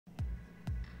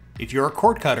If you're a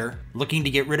cord cutter looking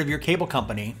to get rid of your cable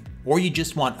company, or you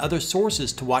just want other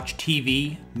sources to watch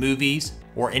TV, movies,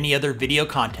 or any other video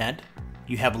content,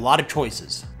 you have a lot of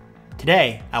choices.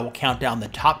 Today, I will count down the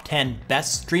top 10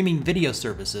 best streaming video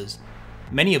services,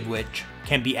 many of which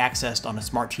can be accessed on a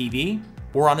smart TV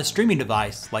or on a streaming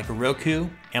device like a Roku,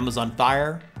 Amazon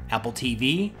Fire, Apple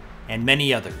TV, and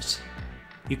many others.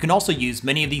 You can also use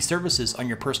many of these services on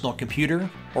your personal computer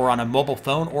or on a mobile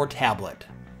phone or tablet.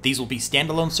 These will be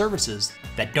standalone services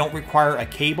that don't require a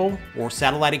cable or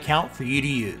satellite account for you to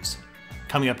use.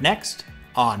 Coming up next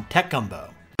on Tech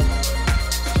Gumbo.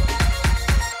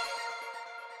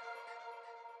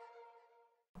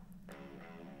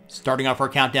 Starting off our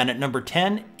countdown at number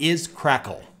 10 is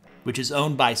Crackle, which is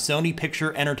owned by Sony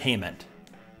Picture Entertainment.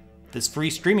 This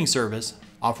free streaming service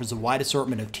offers a wide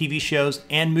assortment of TV shows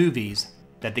and movies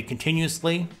that they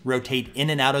continuously rotate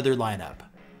in and out of their lineup.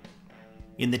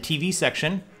 In the TV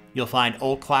section, you'll find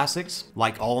old classics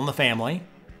like All in the Family,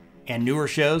 and newer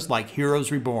shows like Heroes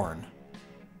Reborn.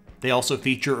 They also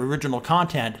feature original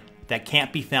content that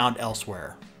can't be found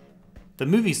elsewhere. The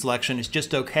movie selection is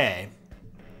just okay.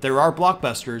 There are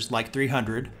blockbusters like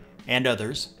 300 and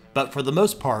others, but for the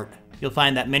most part, you'll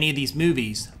find that many of these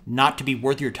movies not to be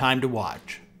worth your time to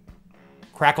watch.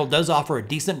 Crackle does offer a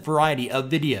decent variety of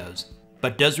videos,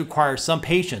 but does require some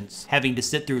patience having to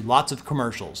sit through lots of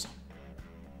commercials.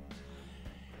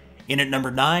 In at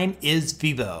number 9 is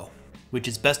Vevo, which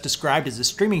is best described as a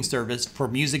streaming service for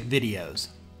music videos.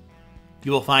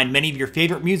 You will find many of your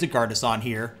favorite music artists on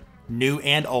here, new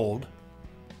and old.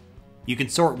 You can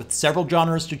sort with several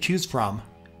genres to choose from,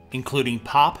 including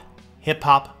pop,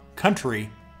 hip-hop, country,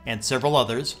 and several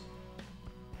others.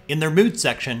 In their mood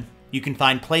section, you can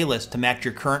find playlists to match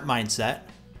your current mindset.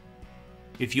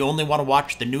 If you only want to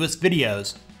watch the newest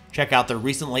videos, check out their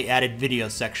recently added video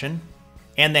section.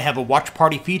 And they have a watch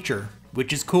party feature,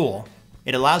 which is cool.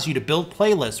 It allows you to build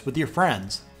playlists with your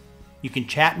friends. You can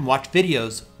chat and watch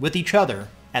videos with each other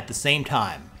at the same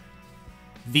time.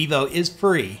 Vevo is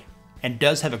free and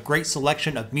does have a great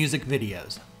selection of music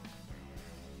videos.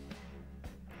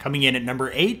 Coming in at number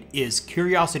 8 is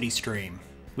CuriosityStream,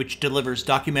 which delivers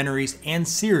documentaries and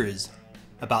series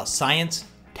about science,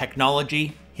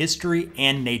 technology, history,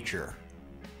 and nature.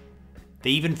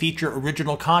 They even feature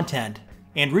original content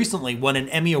and recently won an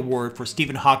Emmy Award for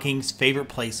Stephen Hawking's favorite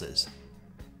places.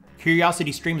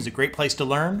 CuriosityStream is a great place to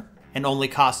learn and only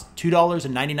costs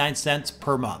 $2.99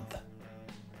 per month.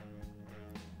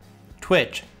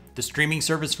 Twitch, the streaming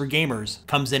service for gamers,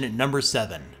 comes in at number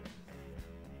 7.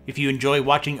 If you enjoy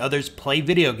watching others play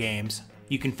video games,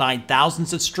 you can find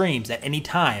thousands of streams at any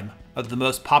time of the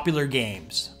most popular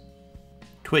games.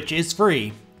 Twitch is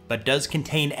free, but does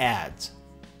contain ads.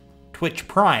 Twitch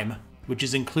Prime, which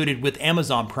is included with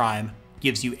Amazon Prime,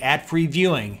 gives you ad-free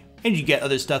viewing, and you get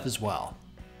other stuff as well.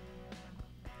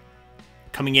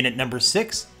 Coming in at number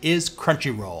 6 is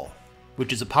Crunchyroll,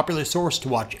 which is a popular source to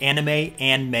watch anime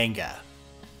and manga.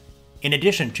 In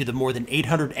addition to the more than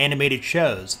 800 animated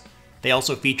shows, they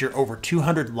also feature over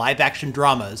 200 live-action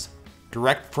dramas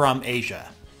direct from Asia.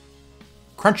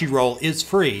 Crunchyroll is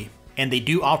free, and they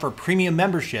do offer premium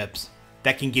memberships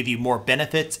that can give you more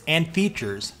benefits and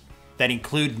features that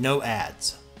include no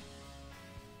ads.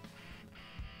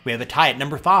 We have a tie at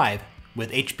number 5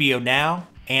 with HBO Now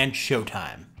and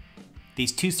Showtime.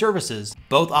 These two services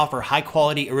both offer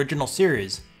high-quality original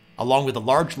series along with a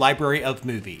large library of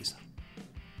movies.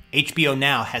 HBO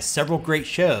Now has several great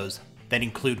shows that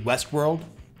include Westworld,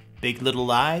 Big Little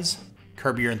Lies,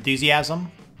 Curb Your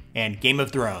Enthusiasm, and Game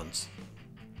of Thrones.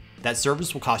 That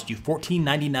service will cost you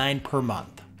 $14.99 per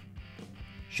month.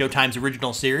 Showtime's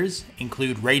original series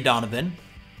include Ray Donovan,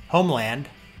 Homeland,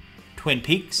 Twin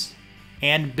Peaks,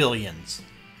 and Billions.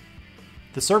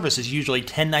 The service is usually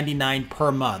 $10.99 per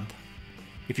month.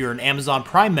 If you're an Amazon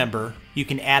Prime member, you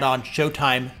can add on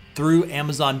Showtime through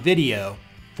Amazon Video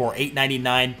for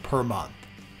 $8.99 per month.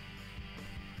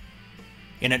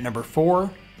 In at number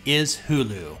 4 is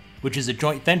Hulu, which is a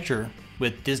joint venture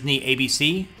with Disney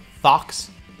ABC, Fox,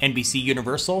 NBC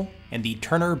Universal, and the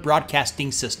Turner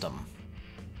Broadcasting System.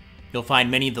 You'll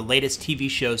find many of the latest TV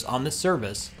shows on this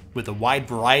service with a wide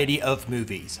variety of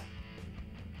movies.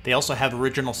 They also have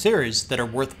original series that are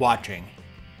worth watching.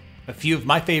 A few of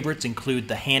my favorites include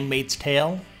The Handmaid's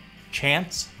Tale,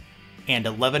 Chance, and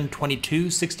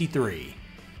 11/22/63.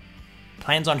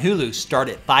 Plans on Hulu start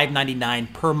at $5.99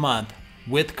 per month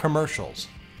with commercials.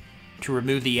 To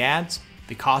remove the ads,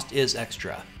 the cost is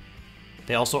extra.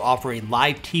 They also offer a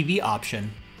live TV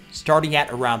option starting at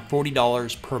around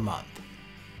 $40 per month.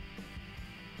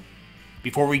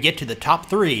 Before we get to the top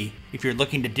 3, if you're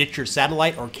looking to ditch your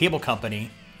satellite or cable company,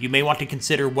 you may want to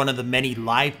consider one of the many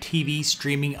live TV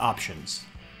streaming options.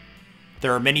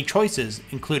 There are many choices,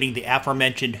 including the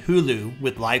aforementioned Hulu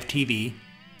with live TV,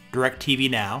 DirecTV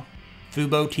Now,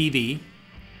 Fubo TV,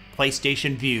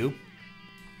 PlayStation Vue,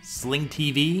 Sling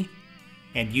TV,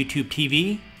 and YouTube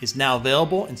TV is now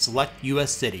available in select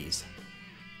US cities.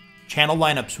 Channel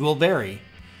lineups will vary,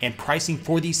 and pricing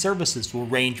for these services will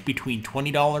range between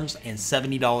 $20 and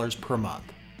 $70 per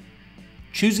month.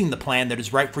 Choosing the plan that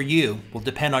is right for you will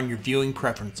depend on your viewing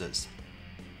preferences.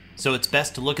 So it's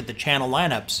best to look at the channel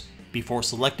lineups before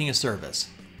selecting a service.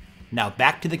 Now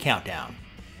back to the countdown.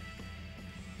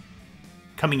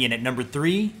 Coming in at number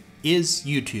 3 is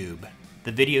YouTube,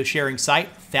 the video sharing site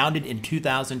founded in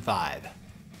 2005.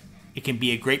 It can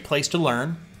be a great place to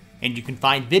learn, and you can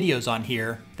find videos on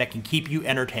here that can keep you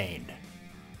entertained.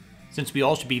 Since we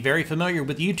all should be very familiar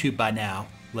with YouTube by now,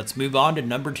 let's move on to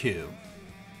number 2.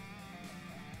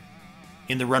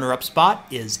 In the runner-up spot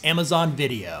is Amazon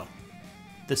Video.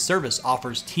 This service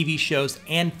offers TV shows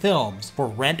and films for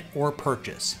rent or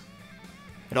purchase.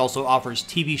 It also offers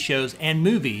TV shows and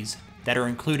movies that are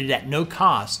included at no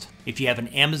cost if you have an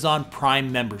Amazon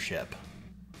Prime membership.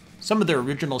 Some of their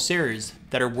original series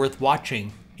that are worth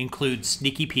watching include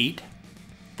Sneaky Pete,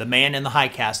 The Man in the High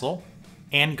Castle,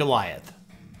 and Goliath.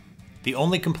 The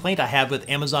only complaint I have with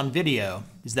Amazon Video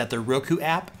is that their Roku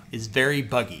app is very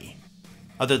buggy.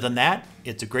 Other than that,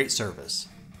 it's a great service.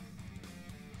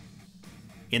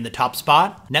 In the top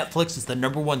spot, Netflix is the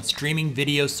 #1 streaming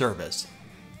video service.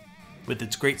 With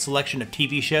its great selection of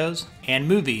TV shows and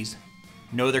movies,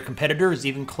 no other competitor is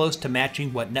even close to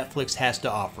matching what Netflix has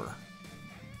to offer.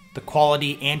 The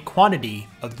quality and quantity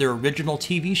of their original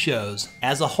TV shows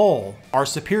as a whole are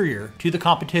superior to the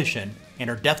competition and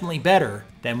are definitely better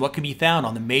than what can be found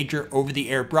on the major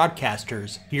over-the-air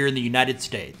broadcasters here in the United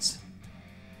States.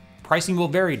 Pricing will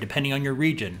vary depending on your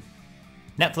region.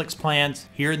 Netflix plans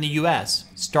here in the US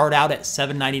start out at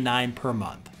 $7.99 per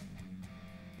month.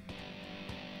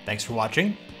 Thanks for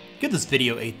watching. Give this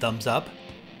video a thumbs up.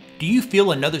 Do you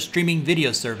feel another streaming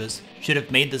video service should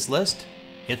have made this list?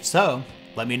 If so,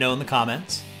 let me know in the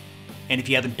comments. And if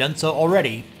you haven't done so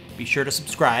already, be sure to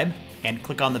subscribe and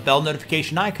click on the bell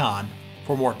notification icon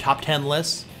for more top 10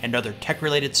 lists and other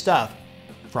tech-related stuff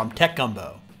from Tech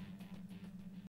Gumbo.